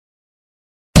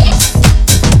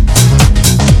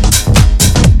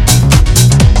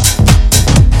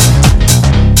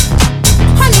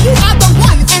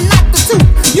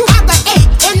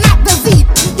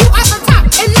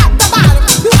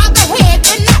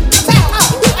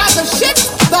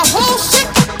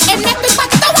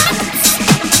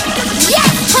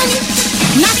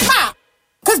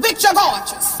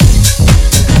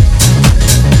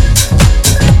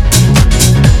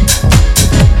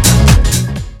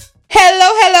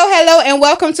Hello and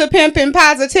welcome to Pimpin'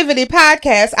 Positivity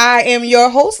Podcast. I am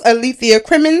your host, Alethea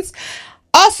Crimmins,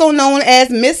 also known as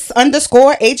Miss_HDIC.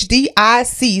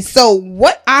 So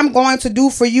what I'm going to do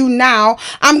for you now,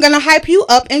 I'm going to hype you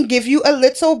up and give you a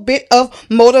little bit of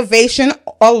motivation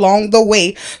along the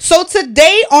way. So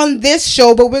today on this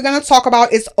show, what we're going to talk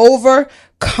about is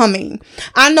overcoming.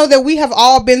 I know that we have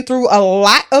all been through a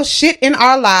lot of shit in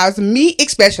our lives. Me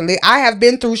especially. I have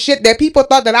been through shit that people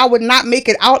thought that I would not make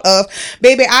it out of.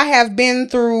 Baby, I have been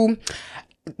through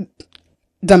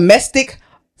domestic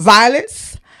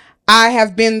violence. I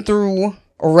have been through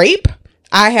rape.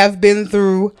 I have been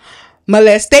through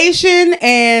molestation.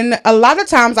 And a lot of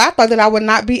times I thought that I would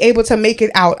not be able to make it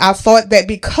out. I thought that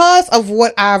because of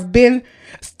what I've been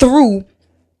through,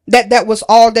 that was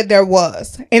all that there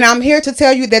was. And I'm here to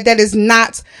tell you that that is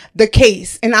not the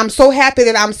case. And I'm so happy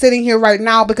that I'm sitting here right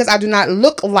now because I do not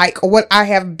look like what I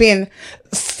have been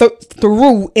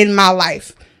through in my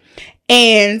life.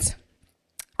 And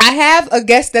I have a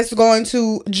guest that's going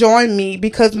to join me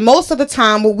because most of the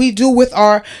time what we do with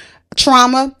our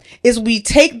trauma is we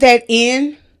take that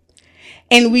in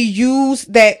and we use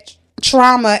that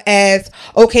trauma as,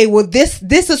 okay, well, this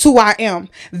is who I am.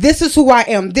 This is who I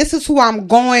am. This is who I'm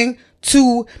going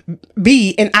to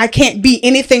be. And I can't be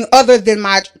anything other than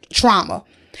my trauma.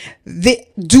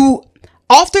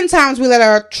 Oftentimes we let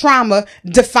our trauma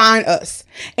define us.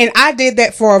 And I did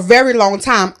that for a very long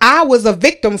time. I was a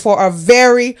victim for a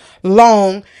very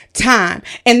long time.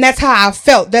 And that's how I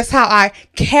felt. That's how I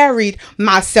carried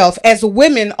myself. As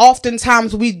women,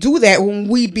 oftentimes we do that when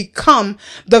we become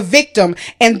the victim.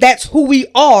 And that's who we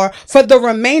are for the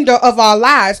remainder of our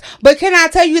lives. But can I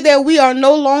tell you that we are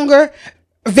no longer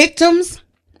victims?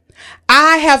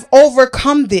 I have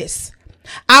overcome this.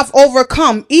 I've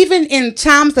overcome, even in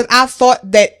times that I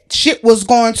thought that shit was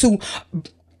going to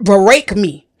break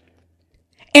me.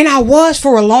 And I was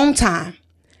for a long time.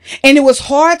 And it was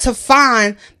hard to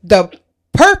find the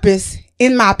purpose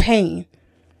in my pain.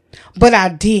 But I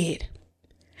did.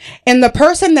 And the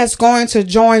person that's going to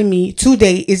join me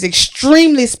today is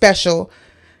extremely special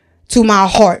to my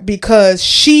heart because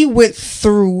she went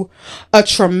through a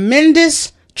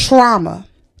tremendous trauma.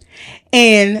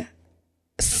 And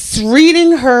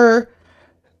reading her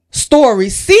story,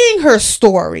 seeing her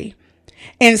story,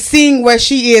 and seeing where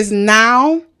she is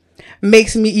now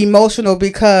makes me emotional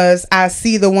because I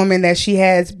see the woman that she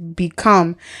has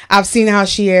become. I've seen how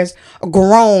she has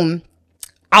grown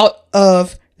out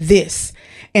of this.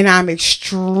 And I'm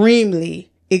extremely,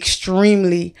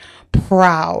 extremely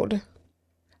proud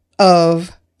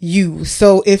of you.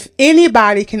 So if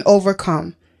anybody can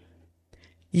overcome,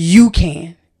 you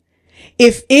can.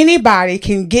 If anybody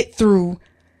can get through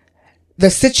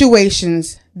the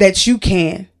situations that you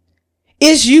can,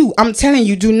 it's you. I'm telling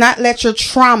you, do not let your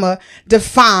trauma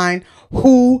define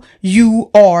who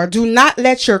you are. Do not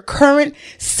let your current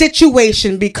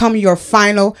situation become your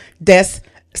final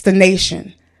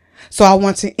destination. So I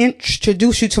want to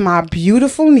introduce you to my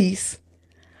beautiful niece,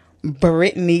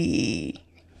 Brittany.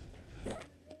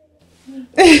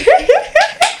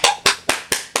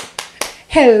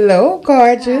 Hello,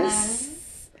 gorgeous.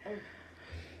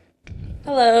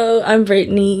 Hello, I'm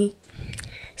Brittany.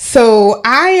 So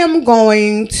I am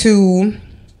going to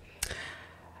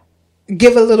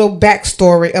give a little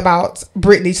backstory about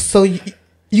Brittany. So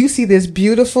you see this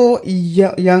beautiful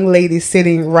young lady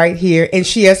sitting right here, and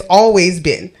she has always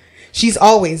been. She's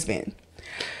always been.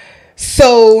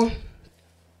 So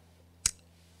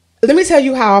let me tell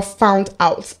you how I found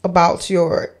out about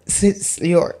your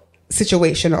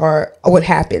situation or what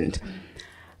happened.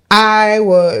 I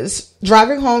was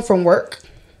driving home from work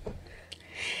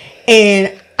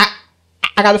and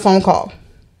I got a phone call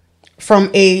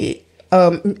from a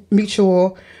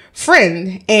mutual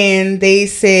friend, and they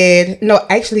said, no,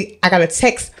 actually I got a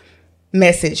text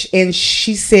message, and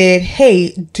she said,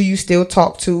 hey, do you still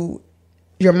talk to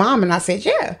your mom? And I said,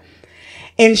 yeah.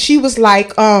 And she was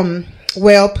like,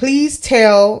 well, please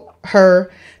tell her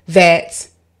that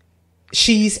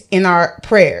she's in our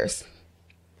prayers.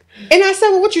 And I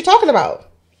said, well, what you talking about?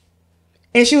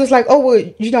 And she was like, oh, well,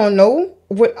 you don't know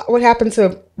what happened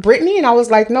to Brittany? And I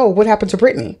was like, no, what happened to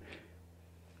Brittany?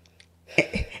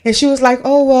 And she was like,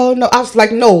 oh, well, no. I was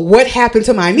like, no, what happened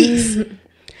to my niece?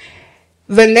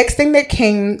 The next thing that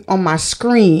came on my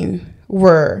screen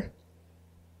were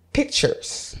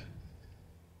pictures.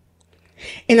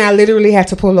 And I literally had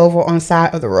to pull over on the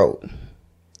side of the road.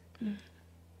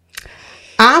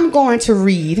 I'm going to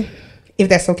read, if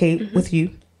that's okay with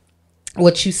you,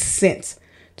 what you sent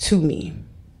to me,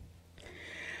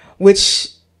 which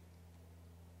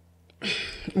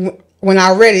when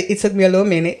I read it, it took me a little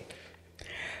minute.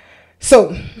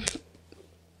 So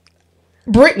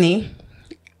Brittany,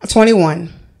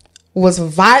 21, was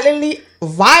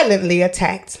violently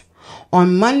attacked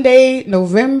on Monday,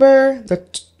 November the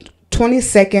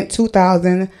 22nd,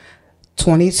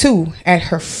 2022 at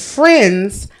her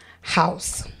friend's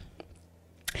house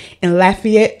in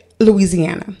Lafayette,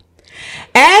 Louisiana.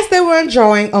 As they were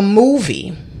enjoying a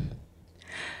movie,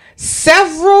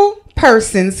 several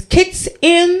persons kicked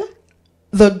in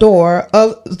the door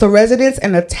of the residence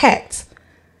and attacked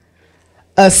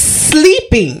a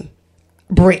sleeping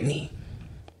Brittany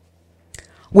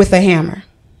with a hammer.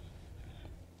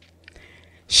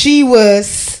 She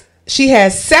has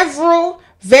several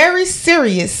very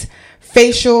serious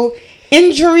facial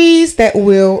injuries that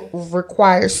will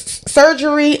require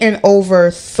surgery and over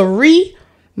 3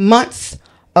 months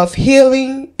of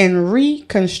healing and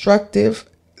reconstructive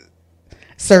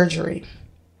surgery.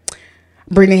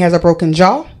 Brittany has a broken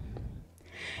jaw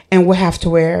and will have to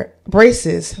wear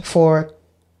braces for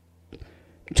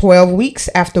 12 weeks,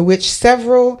 after which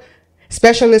several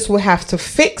specialists will have to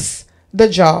fix the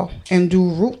jaw and do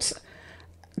root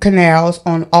canals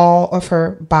on all of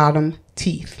her bottom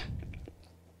teeth.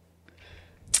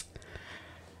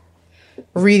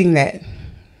 Reading that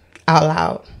out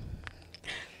loud,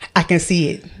 I can see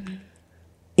it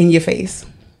in your face.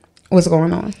 What's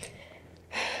going on?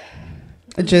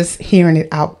 Just hearing it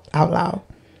out loud.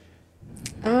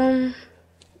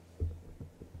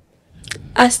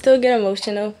 I still get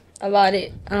emotional about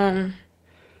it.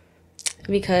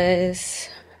 Because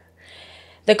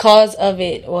the cause of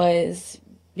it was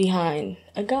behind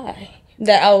a guy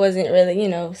that I wasn't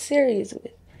really, serious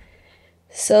with.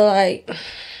 So I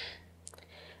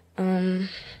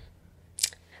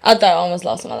thought I almost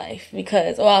lost my life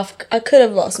because, I could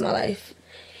have lost my life.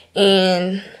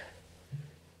 And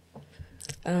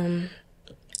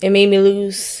it made me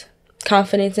lose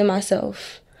confidence in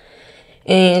myself.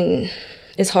 And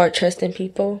it's hard trusting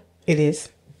people. It is.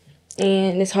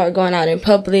 And it's hard going out in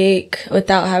public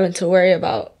without having to worry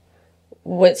about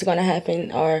what's going to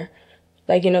happen or,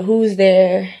 who's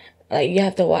there. I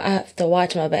have to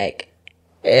watch my back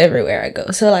everywhere I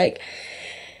go. So,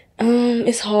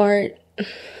 it's hard,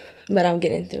 but I'm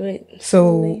getting through it.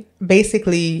 So,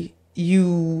 basically,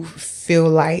 you feel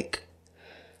like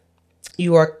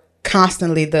you are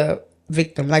constantly the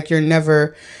victim. Like, you're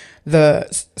never the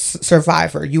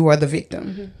survivor. You are the victim.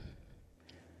 Mm-hmm.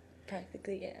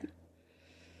 Practically, yeah.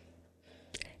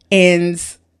 And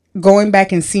going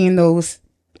back and seeing those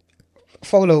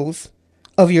photos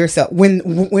of yourself, when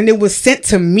it was sent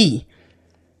to me,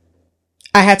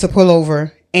 I had to pull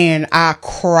over and I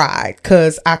cried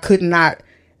because I could not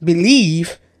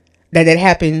believe that it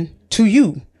happened to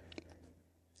you.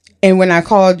 And when I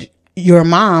called your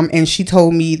mom and she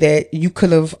told me that you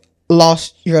could have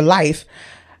lost your life,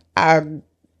 I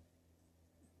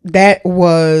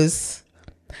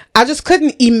just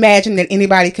couldn't imagine that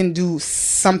anybody can do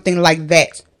something like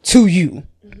that to you.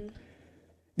 Mm-hmm.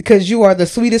 Because you are the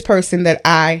sweetest person that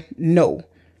I know.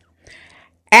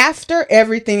 After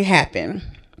everything happened,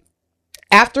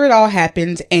 after it all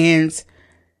happened and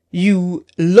you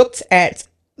looked at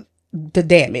the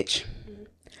damage, mm-hmm.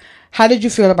 How did you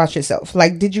feel about yourself?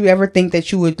 Like, did you ever think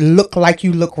that you would look like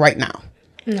you look right now?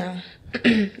 No,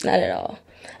 not at all.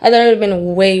 I thought it would have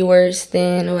been way worse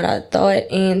than what I thought.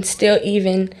 And still,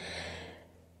 even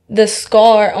the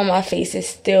scar on my face is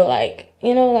still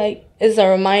it's a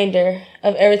reminder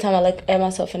of every time I look at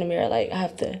myself in the mirror, I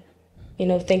have to,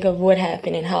 think of what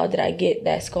happened and how did I get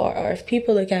that scar. Or if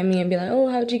people look at me and be like, oh,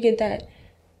 how'd you get that?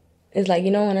 It's like,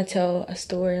 you don't want to tell a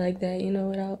story like that,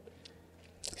 without.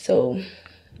 So.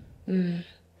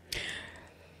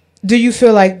 Do you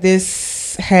feel like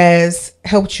this has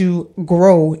helped you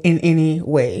grow in any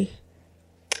way?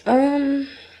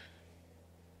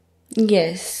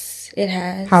 Yes, it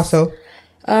has. How so?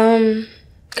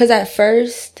 'Cause at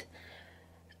first,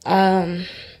 I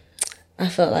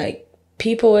felt like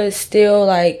people would still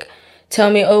tell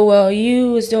me, oh, well,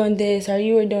 you was doing this or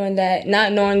you were doing that,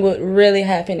 not knowing what really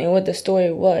happened and what the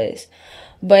story was.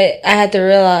 But I had to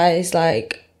realize, I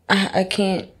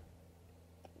can't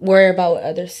worry about what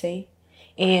others say.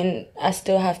 And I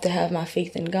still have to have my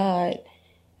faith in God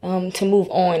to move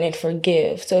on and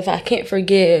forgive. So if I can't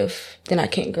forgive, then I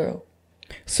can't grow.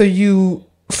 So you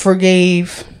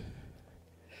forgave?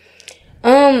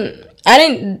 I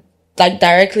didn't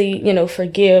directly,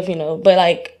 forgive,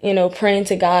 but praying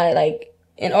to God,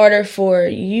 in order for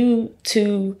you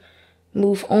to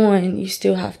move on, you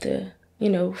still have to,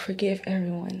 forgive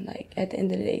everyone, at the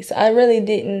end of the day. So I really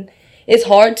didn't. It's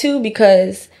hard to,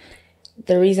 because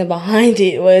the reason behind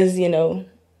it was,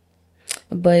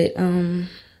 but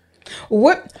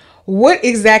what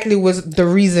exactly was the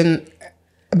reason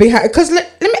behind, because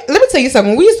let me tell you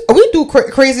something. We do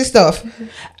crazy stuff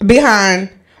behind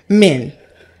men.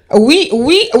 We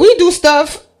do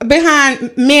stuff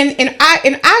behind men, and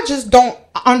I just don't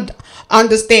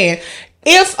understand.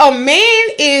 If a man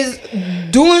is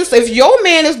doing, if your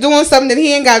man is doing something that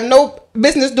he ain't got no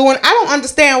business doing, I don't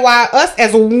understand why us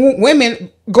as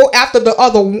women go after the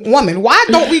other woman. Why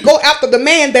don't we go after the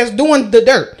man that's doing the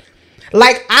dirt?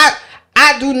 Like,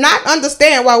 I do not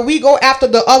understand why we go after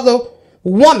the other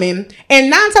woman. And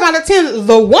 9 times out of 10,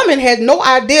 the woman had no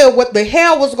idea what the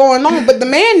hell was going on, but the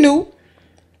man knew.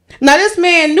 Now, this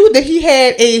man knew that he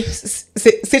had a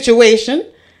situation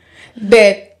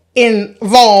that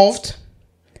involved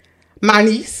my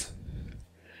niece,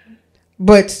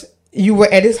 but you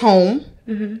were at his home,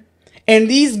 and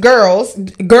these girls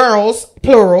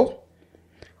plural,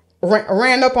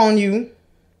 ran up on you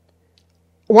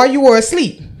while you were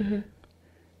asleep,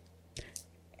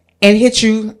 and hit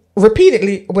you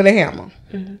repeatedly with a hammer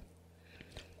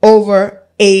over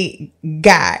a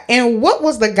guy. And what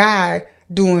was the guy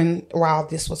doing while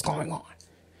this was going on?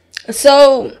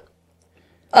 So,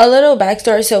 a little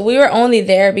backstory. So we were only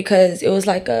there because it was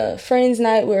like a friends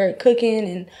night. We were cooking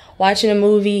and watching a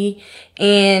movie,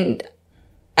 and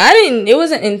it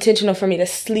wasn't intentional for me to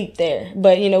sleep there,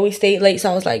 but we stayed late,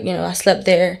 so I was like, I slept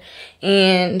there,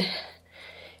 and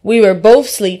we were both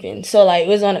sleeping. So like, it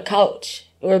was on a couch.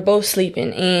 We were both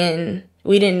sleeping, and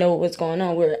we didn't know what was going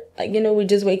on. We were like, we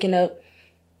just waking up,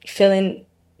 feeling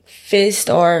fist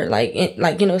or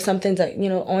something's like,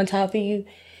 on top of you,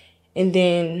 and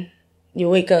then you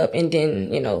wake up, and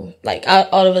then,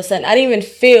 all of a sudden, I didn't even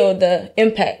feel the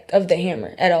impact of the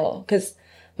hammer at all, because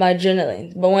my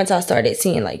adrenaline. But once I started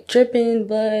seeing, dripping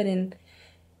blood, and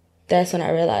that's when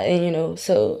I realized, and,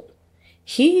 so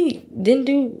he didn't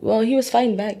do, well, he was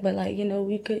fighting back, but,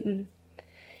 we didn't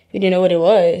know what it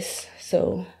was,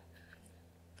 so.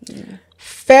 Yeah.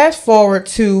 Fast forward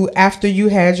to after you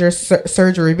had your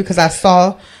surgery, because I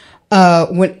saw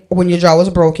when your jaw was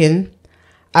broken,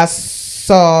 I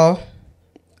saw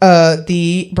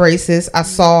the braces. I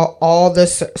saw all the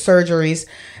surgeries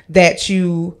that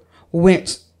you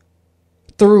went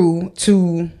through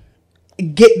to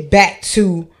get back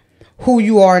to who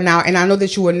you are now. And I know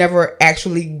that you will never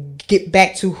actually get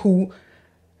back to who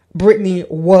Brittany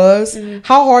was.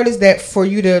 How hard is that for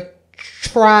you to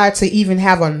try to even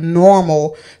have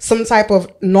some type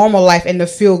of normal life and to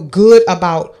feel good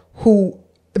about who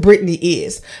Brittany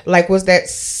is? Like, was that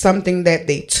something that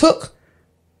they took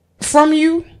from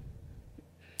you?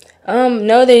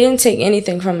 No, they didn't take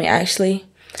anything from me, actually.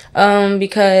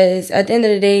 Because at the end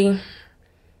of the day,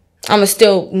 I'ma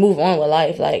still move on with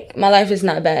life. Like, my life is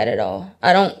not bad at all.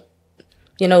 I don't,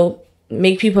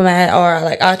 make people mad,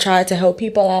 or I try to help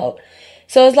people out.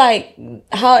 So it's like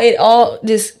how it all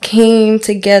just came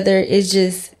together is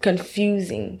just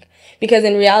confusing, because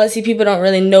in reality, people don't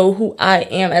really know who I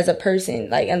am as a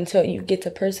person, until you get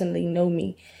to personally know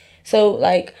me. So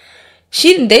they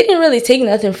didn't really take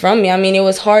nothing from me. I mean, it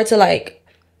was hard to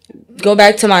go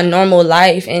back to my normal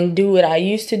life and do what I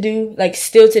used to do.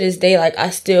 Still to this day, I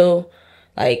still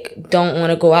don't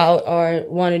want to go out or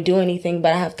want to do anything,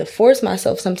 but I have to force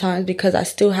myself sometimes because I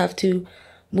still have to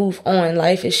move on.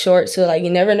 Life is short, so you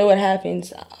never know what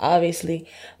happens, obviously.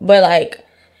 But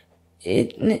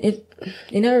it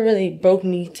never really broke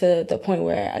me to the point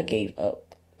where I gave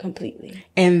up completely.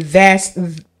 And that's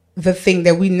the thing,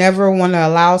 that we never want to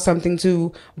allow something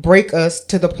to break us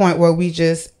to the point where we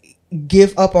just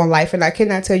give up on life. And I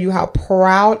cannot tell you how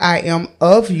proud I am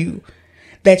of you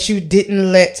that you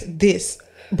didn't let this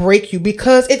break you,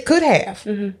 because it could have.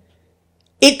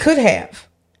 It could have.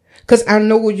 Because I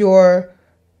know your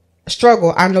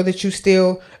struggle. I know that you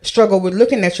still struggle with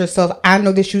looking at yourself. I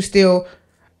know that you still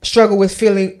struggle with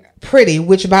feeling pretty,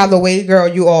 which, by the way, girl,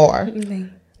 you are.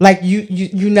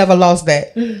 You never lost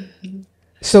that.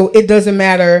 So it doesn't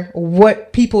matter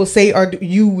what people say or do,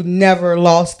 you never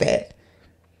lost that.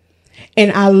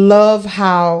 And I love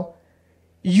how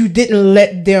you didn't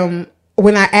let them,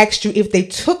 when I asked you if they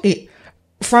took it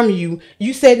from you,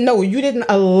 you said no. You didn't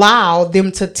allow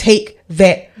them to take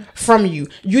that from you.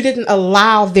 You didn't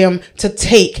allow them to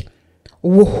take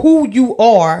who you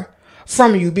are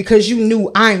from you, because you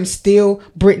knew, I'm still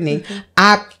Brittany.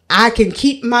 I can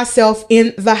keep myself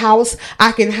in the house.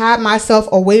 I can hide myself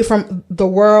away from the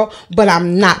world, but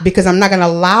I'm not, because I'm not going to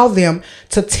allow them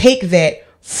to take that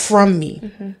from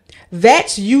me.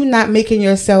 That's you not making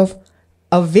yourself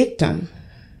a victim.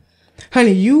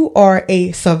 Honey, you are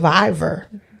a survivor.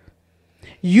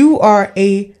 You are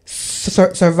a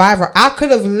survivor. I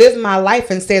could have lived my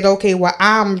life and said, okay, well,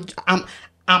 I'm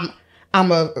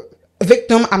a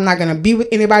victim. I'm not going to be with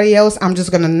anybody else. I'm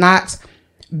just going to not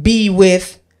be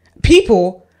with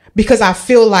people because I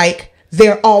feel like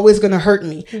they're always going to hurt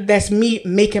me. That's me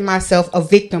making myself a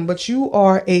victim. But you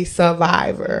are a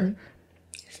survivor.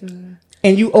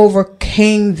 And you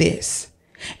overcame this.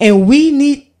 And we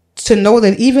need to know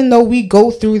that even though we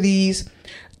go through these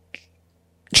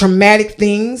traumatic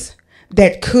things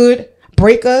that could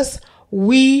break us,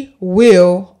 we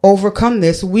will overcome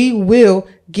this. We will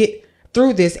get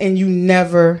through this. And you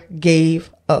never gave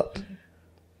up.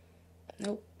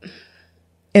 Nope.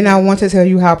 And I want to tell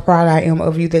you how proud I am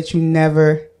of you that you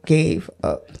never gave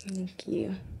up. Thank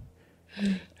you.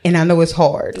 And I know it's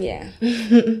hard. Yeah.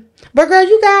 But girl,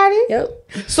 you got it. Yep.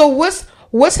 So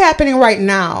what's happening right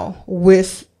now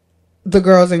with the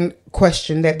girls in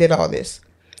question that did all this?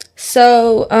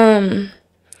 So,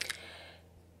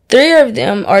 3 of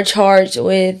them are charged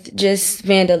with just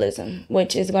vandalism,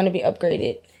 which is going to be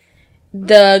upgraded.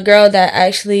 The girl that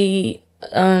actually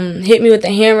hit me with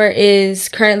the hammer is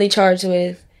currently charged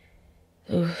with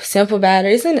simple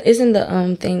battery. Isn't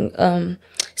the thing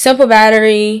simple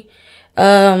battery,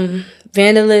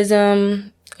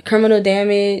 vandalism, criminal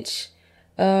damage,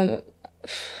 assault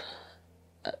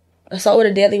with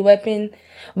a deadly weapon.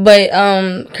 But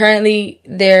currently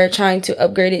they're trying to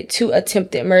upgrade it to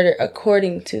attempted murder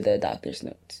according to the doctor's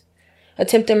notes.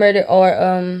 Attempted murder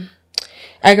or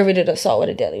aggravated assault with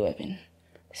a deadly weapon.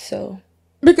 So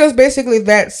because basically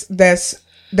that's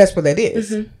what that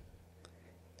is. Mm-hmm.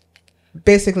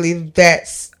 Basically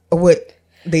that's what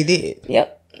they did.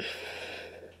 Yep.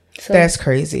 So that's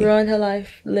crazy. Ruined her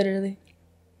life, literally.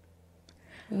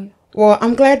 Well,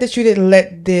 I'm glad that you didn't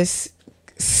let this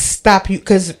stop you,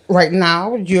 because right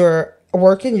now you're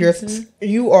working,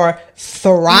 you are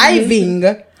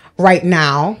thriving right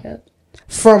now. Yep.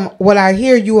 From what I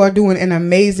hear, you are doing an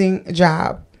amazing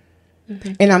job.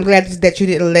 And I'm glad that you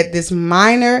didn't let this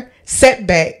minor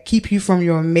setback keep you from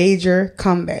your major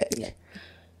comeback. Yeah.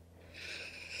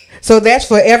 So that's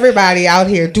for everybody out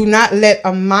here. Do not let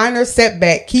a minor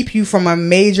setback keep you from a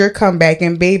major comeback.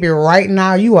 And baby, right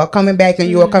now you are coming back, and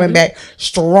you are coming back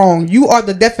strong. You are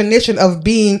the definition of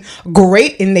being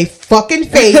great in their fucking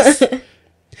face.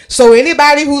 So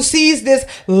anybody who sees this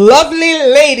lovely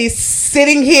lady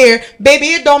sitting here,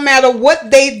 baby, it don't matter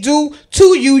what they do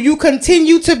to you. You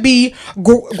continue to be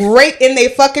great in their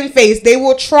fucking face. They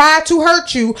will try to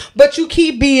hurt you, but you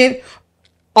keep being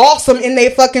awesome in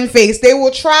their fucking face. They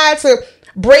will try to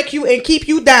break you and keep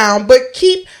you down, but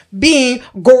keep being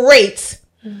great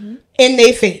in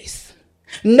their face.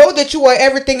 Know that you are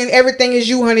everything, and everything is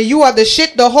you, honey. You are the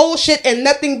shit, the whole shit, and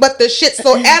nothing but the shit.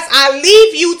 So as I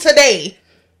leave you today,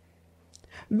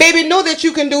 baby, know that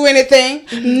you can do anything.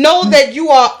 Know that you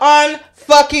are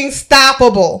unfucking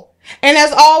stoppable. And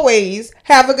as always,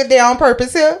 have a good day on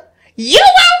purpose here. You're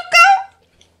welcome.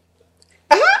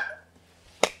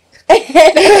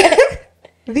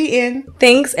 The end.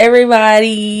 Thanks,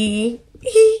 everybody.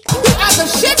 You are the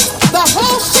shit, the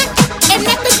whole shit, and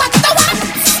nothing but the one.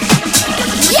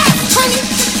 Yes, honey.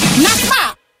 Not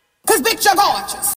smile. Cause bitch, you're gorgeous.